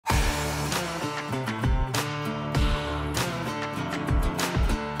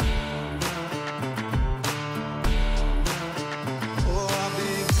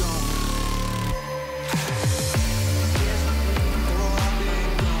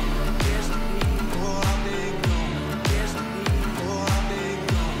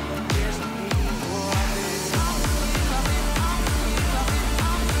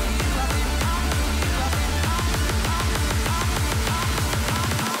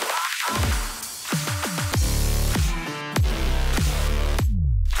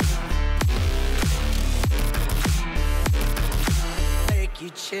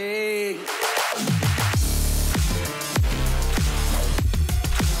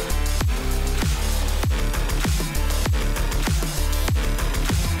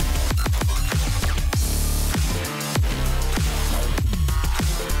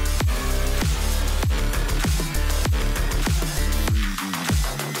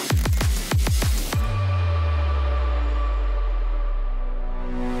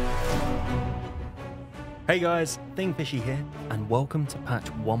Hey guys, Thingfishy here, and welcome to patch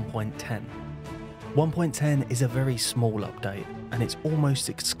 1.10. 1.10 is a very small update, and it's almost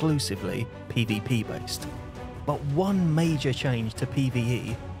exclusively PvP based. But one major change to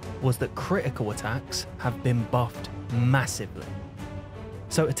PvE was that critical attacks have been buffed massively.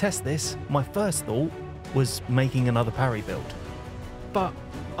 So to test this, my first thought was making another parry build. But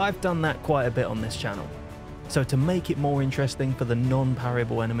I've done that quite a bit on this channel. So to make it more interesting for the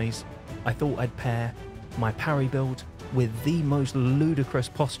non-parryable enemies, I thought I'd pair my parry build with the most ludicrous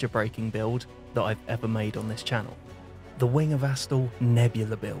posture breaking build that I've ever made on this channel. The Wing of Astal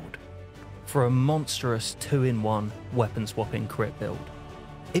Nebula build, for a monstrous 2-in-1 weapon swapping crit build.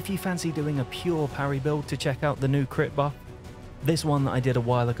 If you fancy doing a pure parry build to check out the new crit buff, this one that I did a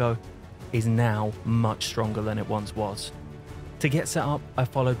while ago is now much stronger than it once was. To get set up, I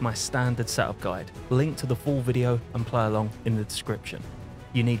followed my standard setup guide, link to the full video and play along in the description.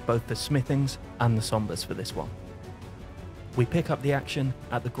 You need both the smithings and the sombers for this one. We pick up the action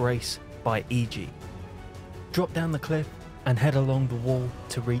at the Grace by EG. Drop down the cliff and head along the wall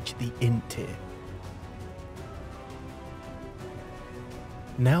to reach the Int tier.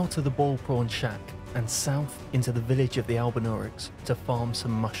 Now to the Ball Prawn Shack and south into the village of the Albinaurics to farm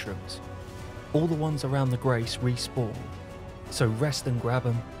some mushrooms. All the ones around the Grace respawn, so rest and grab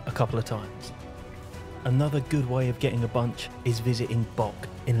them a couple of times. Another good way of getting a bunch is visiting Bok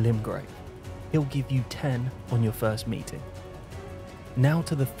in Limgrave. He'll give you 10 on your first meeting. Now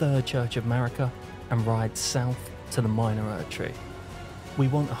to the third Church of Marika and ride south to the Minor Erdtree. We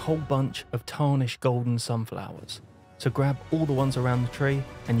want a whole bunch of tarnished golden sunflowers, so grab all the ones around the tree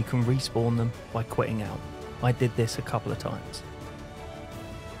and you can respawn them by quitting out. I did this a couple of times.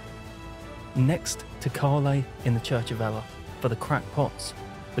 Next to Carle in the Church of Ella for the crackpots,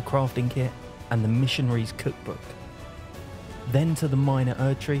 the crafting kit and the Missionary's Cookbook. Then to the Minor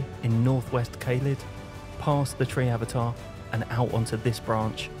Erdtree in northwest Caelid, past the tree avatar and out onto this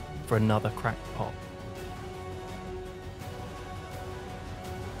branch for another cracked pot.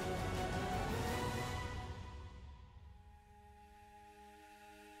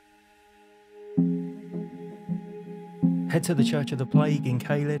 Head to the Church of the Plague in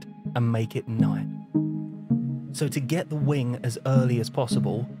Caelid and make it night. So to get the wing as early as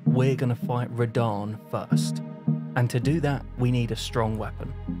possible, we're going to fight Radahn first. And to do that, we need a strong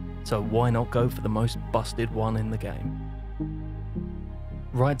weapon. So why not go for the most busted one in the game?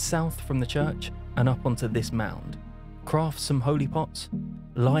 Ride south from the church and up onto this mound. Craft some holy pots,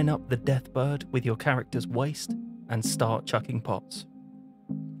 line up the death bird with your character's waist, and start chucking pots.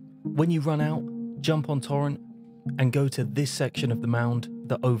 When you run out, jump on Torrent and go to this section of the mound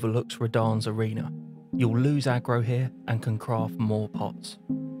that overlooks Radahn's arena. You'll lose aggro here and can craft more pots.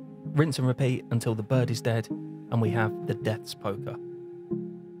 Rinse and repeat until the bird is dead and we have the Death's Poker.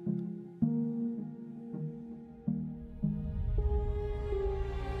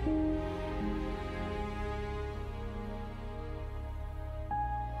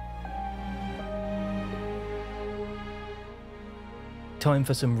 Time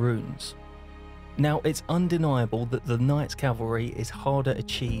for some runes. Now, it's undeniable that the Knight's Cavalry is harder to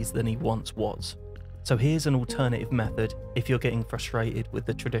cheese than he once was. So here's an alternative method if you're getting frustrated with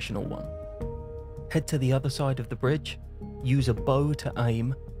the traditional one. Head to the other side of the bridge, use a bow to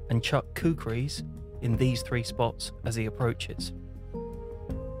aim and chuck kukris in these 3 spots as he approaches.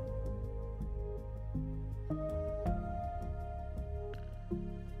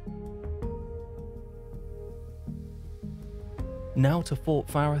 Now to Fort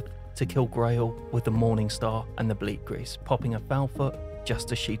Fareth to kill Grail with the Morning Star and the Bleak Grease, popping a foul foot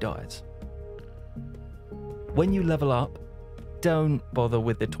just as she dies. When you level up, don't bother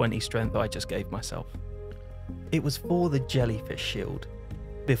with the 20 strength I just gave myself. It was for the Jellyfish Shield,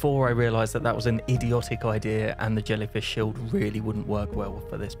 before I realised that that was an idiotic idea and the Jellyfish Shield really wouldn't work well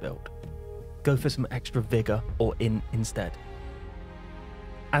for this build. Go for some extra vigour or int instead.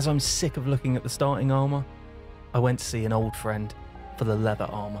 As I'm sick of looking at the starting armour, I went to see an old friend for the leather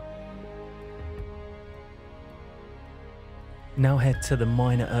armour. Now head to the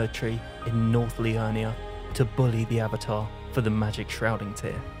Minor Erdtree in North Liurnia to bully the Avatar for the Magic Shrouding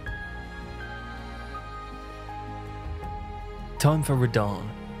tier. Time for Radahn.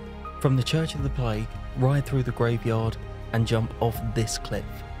 From the Church of the Plague, ride through the graveyard and jump off this cliff,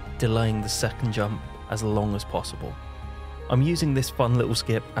 delaying the second jump as long as possible. I'm using this fun little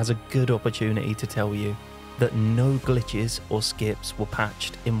skip as a good opportunity to tell you that no glitches or skips were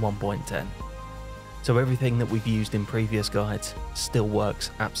patched in 1.10. So everything that we've used in previous guides still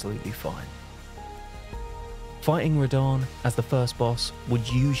works absolutely fine. Fighting Radahn as the first boss would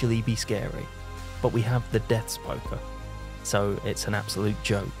usually be scary, but we have the Death's Poker, so it's an absolute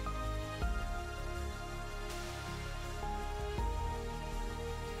joke.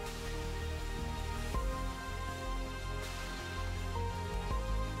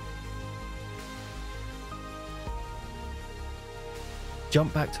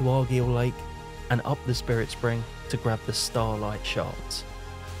 Jump back to Argyll Lake and up the Spirit Spring to grab the Starlight Shards.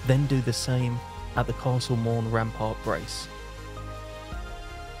 Then do the same at the Castle Morn Rampart Brace.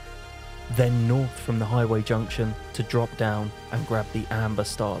 Then north from the highway junction to drop down and grab the Amber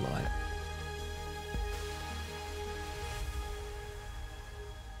Starlight.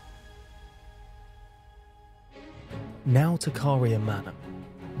 Now to Caria Manor.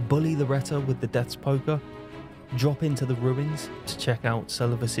 Bully Loretta with the Death's Poker, drop into the ruins to check out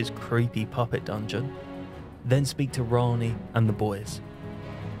Seluvis's creepy puppet dungeon, then speak to Rani and the boys.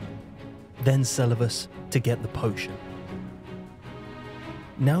 Then Seluvis to get the potion.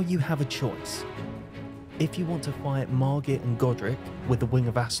 Now you have a choice. If you want to fight Margit and Godric with the Wing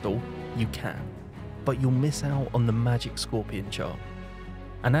of Astal, you can, but you'll miss out on the Magic Scorpion charm.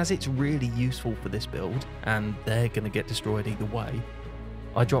 And as it's really useful for this build, and they're going to get destroyed either way,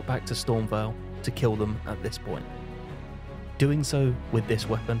 I drop back to Stormvale to kill them at this point. Doing so with this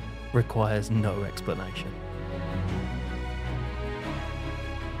weapon requires no explanation.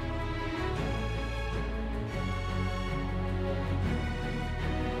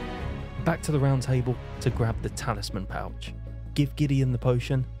 Back to the round table to grab the talisman pouch, give Gideon the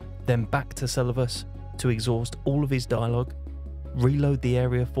potion, then back to Seluvis to exhaust all of his dialogue, reload the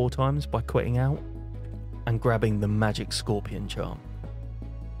area 4 times by quitting out, and grabbing the Magic Scorpion charm.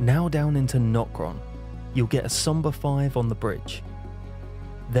 Now down into Nokron, you'll get a Somber 5 on the bridge,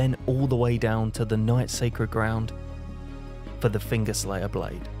 then all the way down to the Night Sacred Ground for the Fingerslayer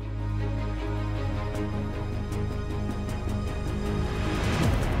blade.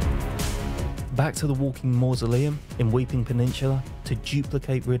 Back to the Walking Mausoleum in Weeping Peninsula to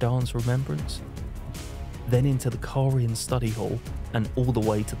duplicate Ridan's remembrance, then into the Carian Study Hall and all the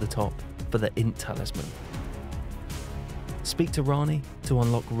way to the top for the Int Talisman. Speak to Rani to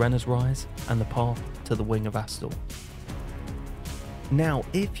unlock Renna's Rise and the path to the Wing of Astal. Now,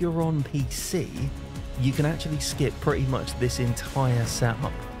 if you're on PC, you can actually skip pretty much this entire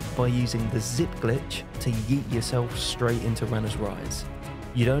setup by using the zip glitch to yeet yourself straight into Renna's Rise.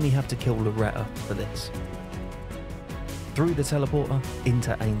 You'd only have to kill Loretta for this. Through the teleporter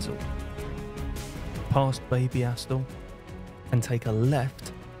into Ainzel, past Baby Astal, and take a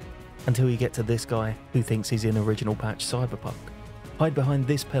left until you get to this guy who thinks he's in original patch Cyberpunk. Hide behind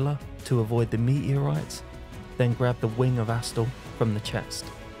this pillar to avoid the meteorites, then grab the Wing of Astal from the chest.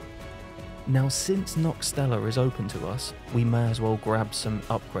 Now, since Noxtella is open to us, we may as well grab some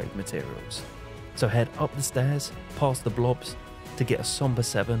upgrade materials. So head up the stairs, past the blobs, to get a Somber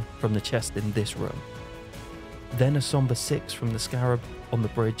 7 from the chest in this room. Then a Somber 6 from the Scarab on the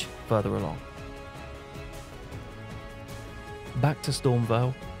bridge further along. Back to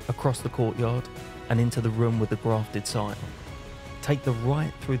Stormvale, across the courtyard, and into the room with the grafted sign. Take the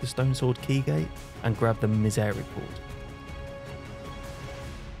right through the Stonesword Keygate and grab the Misericord.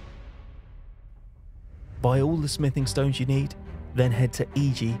 Buy all the smithing stones you need, then head to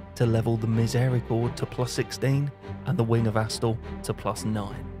Iji to level the Misericord to +16 and the Wing of Astal to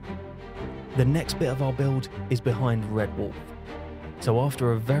 +9. The next bit of our build is behind Red Wolf, so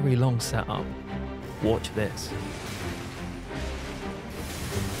after a very long setup, watch this.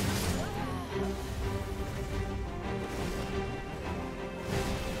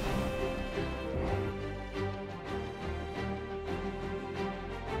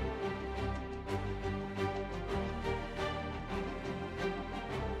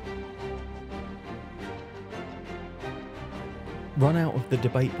 Run out of the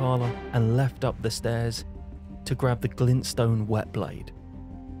debate parlour and left up the stairs to grab the Glintstone Wet Blade.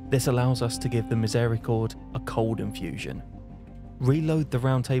 This allows us to give the Misericord a cold infusion. Reload the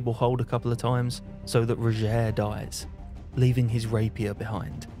round table hold a couple of times so that Roger dies, leaving his rapier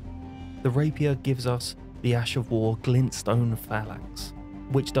behind. The rapier gives us the Ash of War Glintstone Phalanx,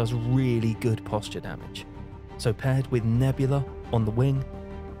 which does really good posture damage. So paired with Nebula on the wing,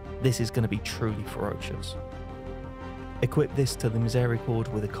 this is going to be truly ferocious. Equip this to the Misericord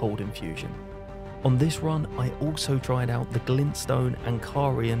with a cold infusion. On this run, I also tried out the Glintstone and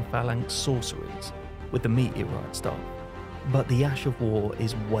Carian Phalanx sorceries with the Meteorite staff, but the Ash of War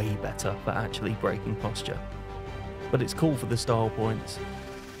is way better for actually breaking posture. But it's cool for the style points,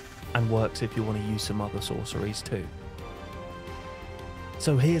 and works if you want to use some other sorceries too.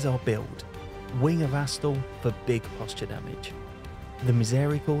 So here's our build. Wing of Astal for big posture damage, the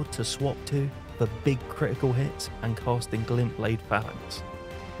Misericord to swap to for big critical hits and casting Glintblade Phalanx.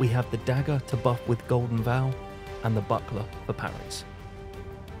 We have the dagger to buff with Golden Vow and the buckler for parries.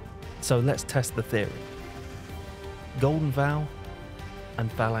 So let's test the theory. Golden Vow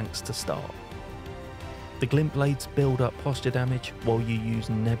and Phalanx to start. The Glintblades build up posture damage while you use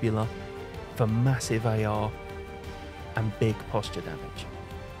Nebula for massive AR and big posture damage.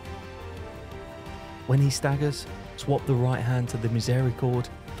 When he staggers, swap the right hand to the Misericord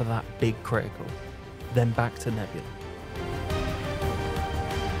for that big critical, then back to Nebula.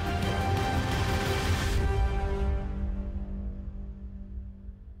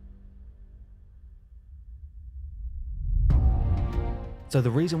 So the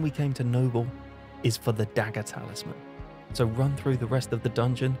reason we came to Noble is for the dagger talisman. So run through the rest of the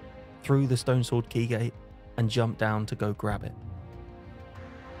dungeon, through the Stone Sword Keygate, and jump down to go grab it.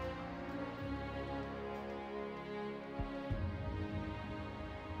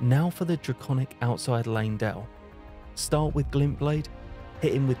 Now for the Draconic outside lane Dell. Start with Glintblade,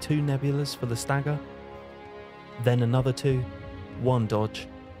 hit him with 2 Nebulas for the stagger, then another 2, 1 dodge,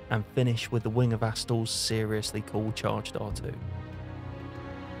 and finish with the Wing of Astal's seriously cool charged R2.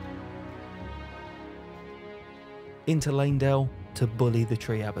 Into lane Dell to bully the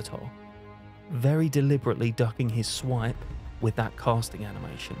Tree Avatar, very deliberately ducking his swipe with that casting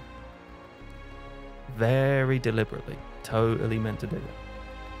animation. Very deliberately, totally meant to do it.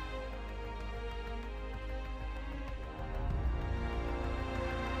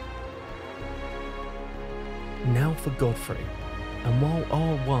 Now for Godfrey, and while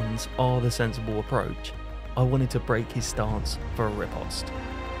R1s are the sensible approach, I wanted to break his stance for a riposte.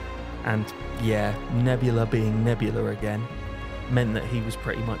 And yeah, Nebula being Nebula again meant that he was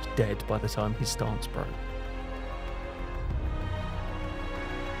pretty much dead by the time his stance broke.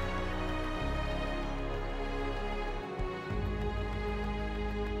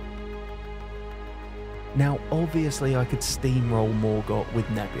 Now obviously I could steamroll Morgott with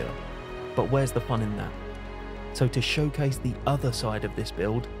Nebula, but where's the fun in that? So to showcase the other side of this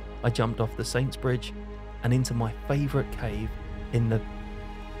build, I jumped off the Saints Bridge and into my favourite cave in the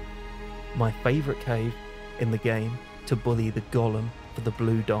game to bully the Golem for the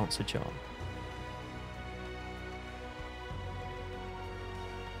blue Dancer charm.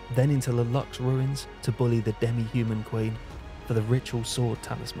 Then into the Lux Ruins to bully the Demi-Human Queen for the Ritual Sword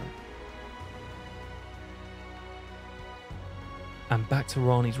Talisman. And back to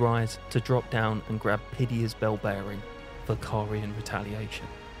Rani's Rise to drop down and grab Pidia's Bell Bearing for Carian Retaliation.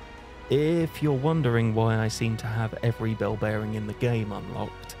 If you're wondering why I seem to have every Bell Bearing in the game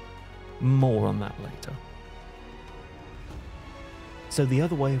unlocked, more on that later. So the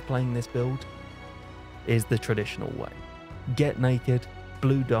other way of playing this build is the traditional way. Get naked,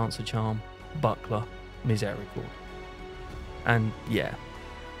 blue Dancer charm, buckler, Misericord. And yeah,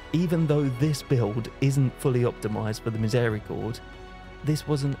 even though this build isn't fully optimised for the Misericord, this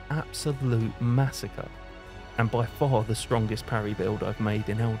was an absolute massacre, and by far the strongest parry build I've made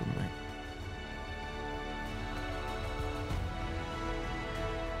in Elden Ring.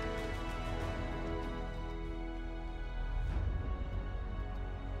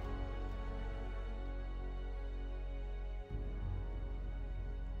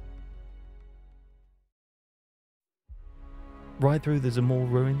 Ride through the Zamor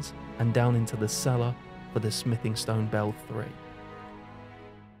ruins and down into the cellar for the Smithing Stone Bell 3.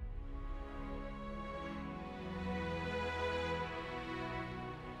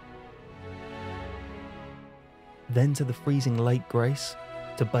 Then to the Freezing Lake Grace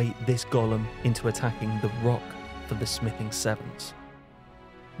to bait this Golem into attacking the rock for the Smithing Sevens.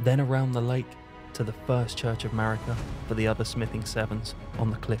 Then around the lake to the First Church of Marika for the other Smithing Sevens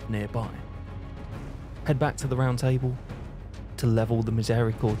on the cliff nearby. Head back to the Round Table to level the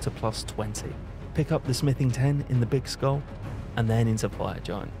Misericord to plus 20. Pick up the Smithing 10 in the Big Skull and then into Fire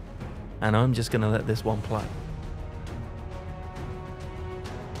Giant. And I'm just going to let this one play.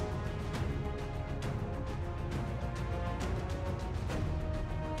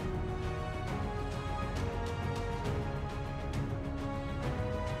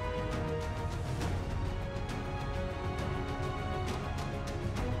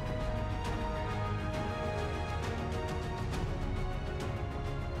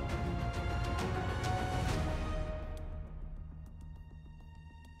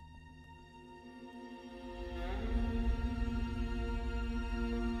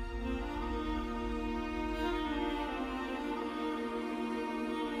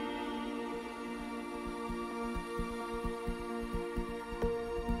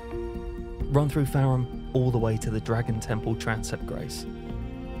 Run through Farum all the way to the Dragon Temple Transept Grace.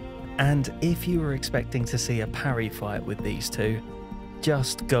 And if you were expecting to see a parry fight with these two,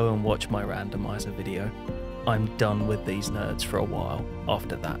 just go and watch my randomizer video. I'm done with these nerds for a while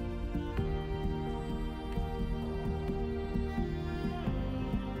after that.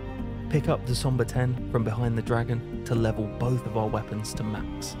 Pick up the Somber 10 from behind the dragon to level both of our weapons to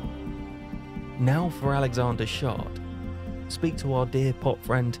max. Now for Alexander's Shard. Speak to our dear pot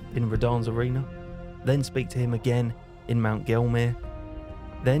friend in Radahn's Arena, then speak to him again in Mount Gelmir,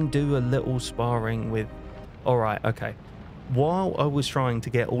 then do a little sparring with... Alright, okay. While I was trying to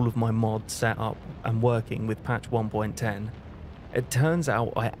get all of my mods set up and working with patch 1.10, it turns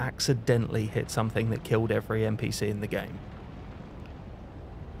out I accidentally hit something that killed every NPC in the game.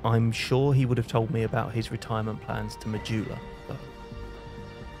 I'm sure he would have told me about his retirement plans to Majula, though.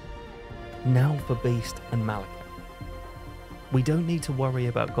 Now for Beast and Malika. We don't need to worry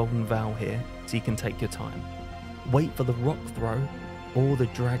about Golden Vow here, so you can take your time. Wait for the Rock Throw or the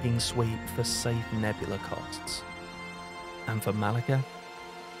Dragging Sweep for safe Nebula casts. And for Malika,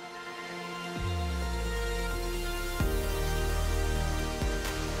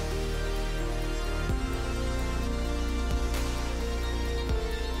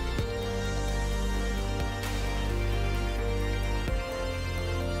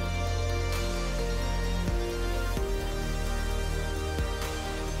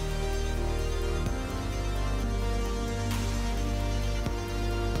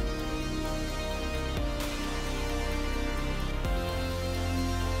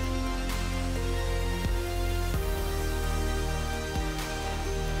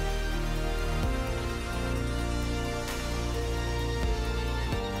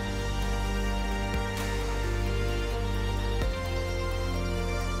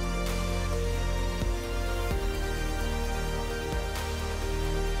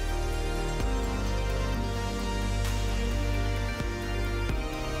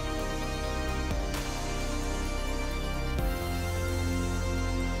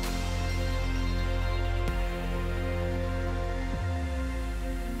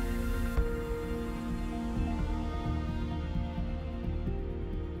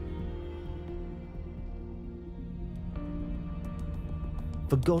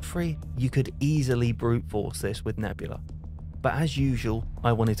 for Godfrey, you could easily brute force this with Nebula, but as usual,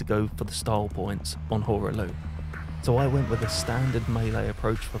 I wanted to go for the style points on Hoaraloo, so I went with a standard melee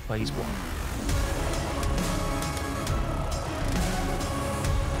approach for phase 1.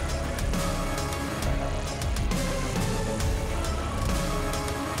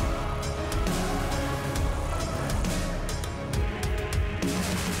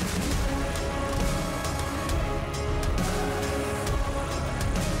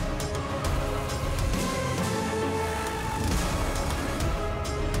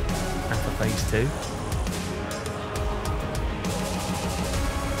 Phase 2.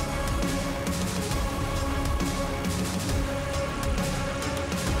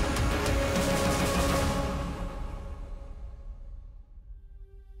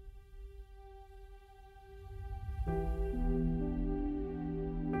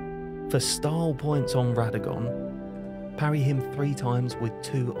 For style points on Radagon, parry him 3 times with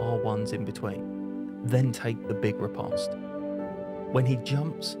 2 R1s in between, then take the big riposte. When he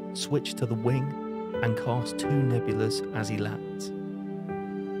jumps, switch to the wing and cast 2 nebulas as he lands.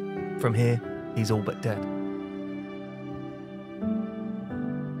 From here, he's all but dead.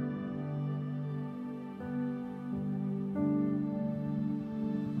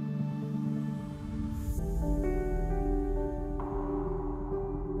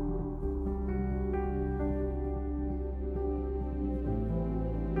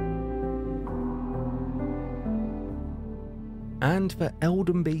 And for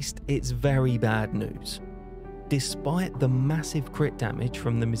Elden Beast, it's very bad news. Despite the massive crit damage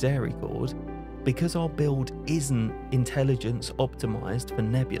from the Misericord, because our build isn't intelligence optimized for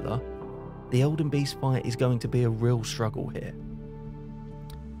Nebula, the Elden Beast fight is going to be a real struggle here.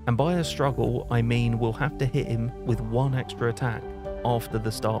 And by a struggle, I mean we'll have to hit him with 1 extra attack after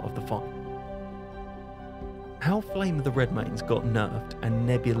the start of the fight. How Flame of the Redmanes got nerfed and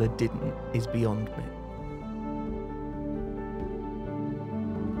Nebula didn't is beyond me.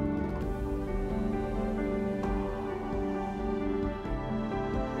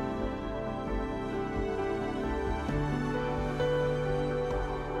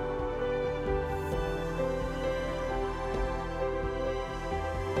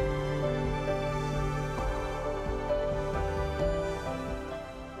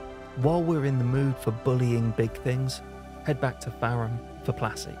 While we're in the mood for bullying big things, head back to Farum for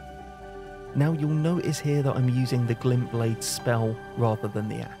Plassey. Now you'll notice here that I'm using the Glintblade spell rather than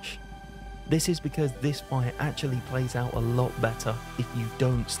the Ash. This is because this fight actually plays out a lot better if you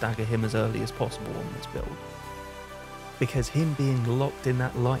don't stagger him as early as possible on this build. Because him being locked in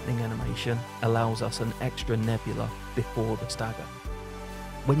that lightning animation allows us an extra Nebula before the stagger.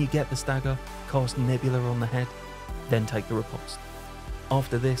 When you get the stagger, cast Nebula on the head, then take the riposte.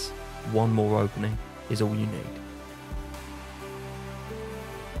 After this, 1 more opening is all you need.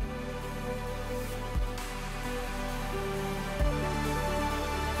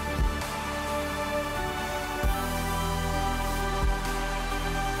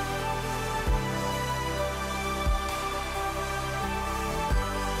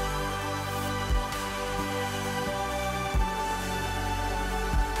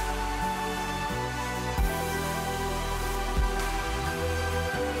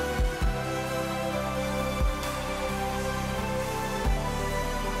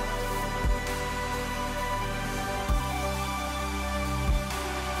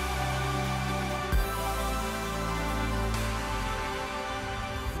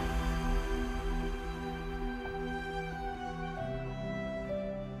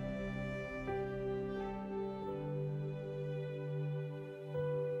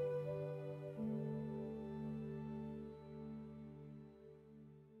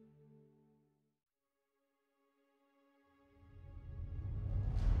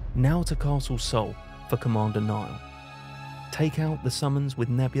 Now to Castle Sol for Commander Nile. Take out the summons with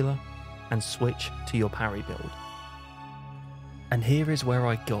Nebula and switch to your parry build. And here is where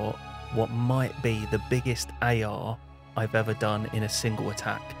I got what might be the biggest AR I've ever done in a single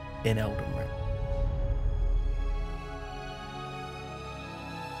attack in Elden Ring.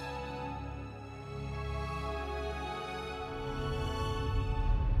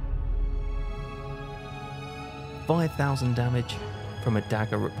 $5,000 damage from a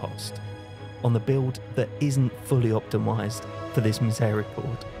dagger riposte on the build that isn't fully optimised for this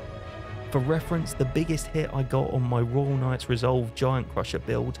Misericord. For reference, the biggest hit I got on my Royal Knight's Resolve Giant Crusher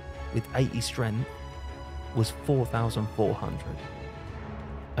build with 80 strength was 4,400.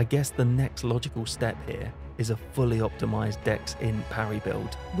 I guess the next logical step here is a fully optimised Dex in parry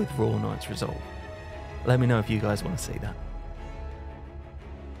build with Royal Knight's Resolve. Let me know if you guys want to see that.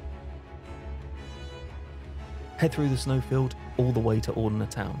 Head through the snowfield all the way to Ordner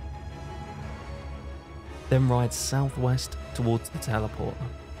Town. Then ride southwest towards the teleporter.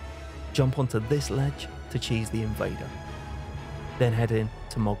 Jump onto this ledge to cheese the invader. Then head in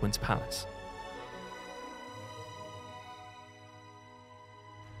to Mogwin's Palace.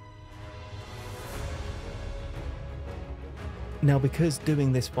 Now, because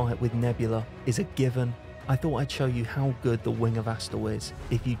doing this fight with Nebula is a given, I thought I'd show you how good the Wing of Astal is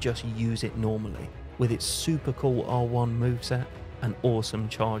if you just use it normally, with its super cool R1 moveset and awesome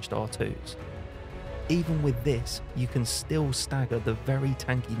charged R2s. Even with this, you can still stagger the very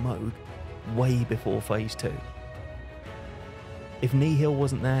tanky Moog way before phase 2. If Nihil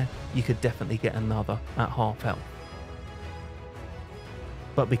wasn't there, you could definitely get another at half health.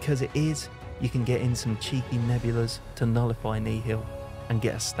 But because it is, you can get in some cheeky Nebulas to nullify Nihil and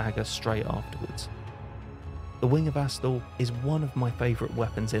get a stagger straight afterwards. The Wing of Astal is one of my favourite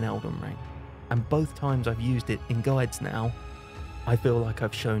weapons in Elden Ring, and both times I've used it in guides now, I feel like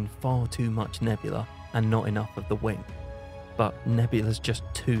I've shown far too much Nebula and not enough of the Wing, but Nebula's just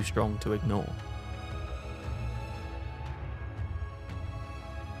too strong to ignore.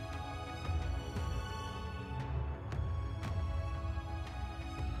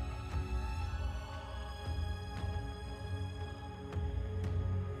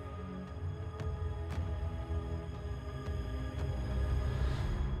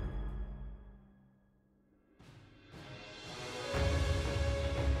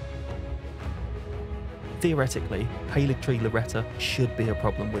 Theoretically, Haligtree Loretta should be a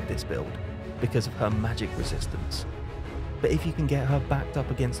problem with this build, because of her magic resistance. But if you can get her backed up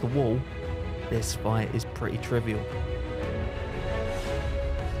against the wall, this fight is pretty trivial.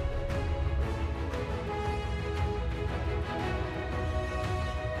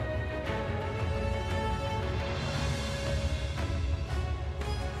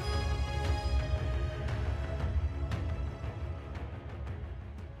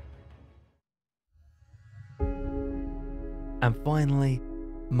 And finally,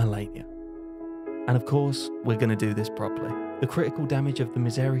 Malenia. And of course, we're going to do this properly. The critical damage of the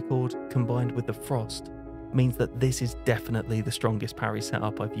Misericord combined with the Frost means that this is definitely the strongest parry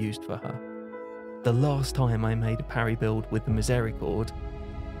setup I've used for her. The last time I made a parry build with the Misericord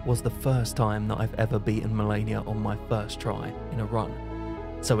was the first time that I've ever beaten Malenia on my first try in a run.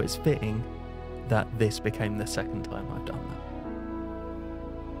 So it's fitting that this became the second time I've done that.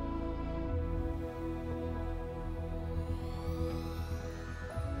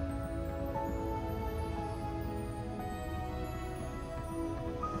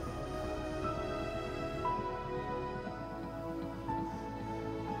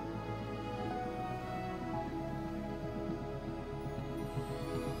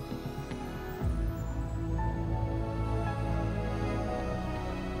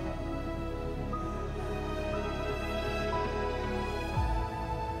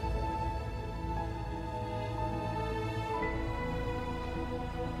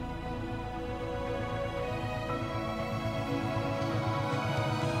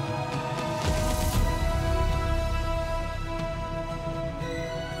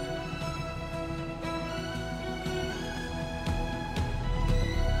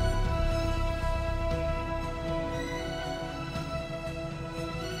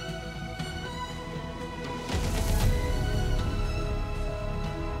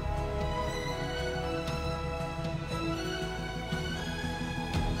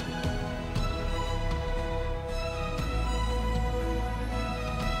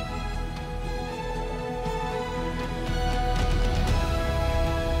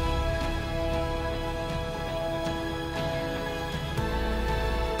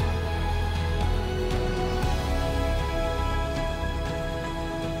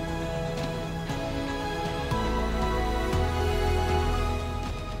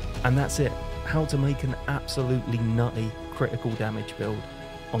 And that's it, how to make an absolutely nutty critical damage build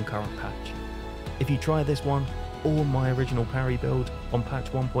on current patch. If you try this one or my original parry build on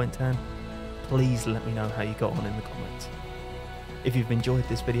patch 1.10, please let me know how you got on in the comments. If you've enjoyed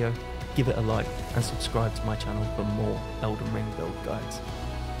this video, give it a like and subscribe to my channel for more Elden Ring build guides.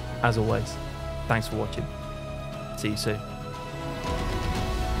 As always, thanks for watching. See you soon.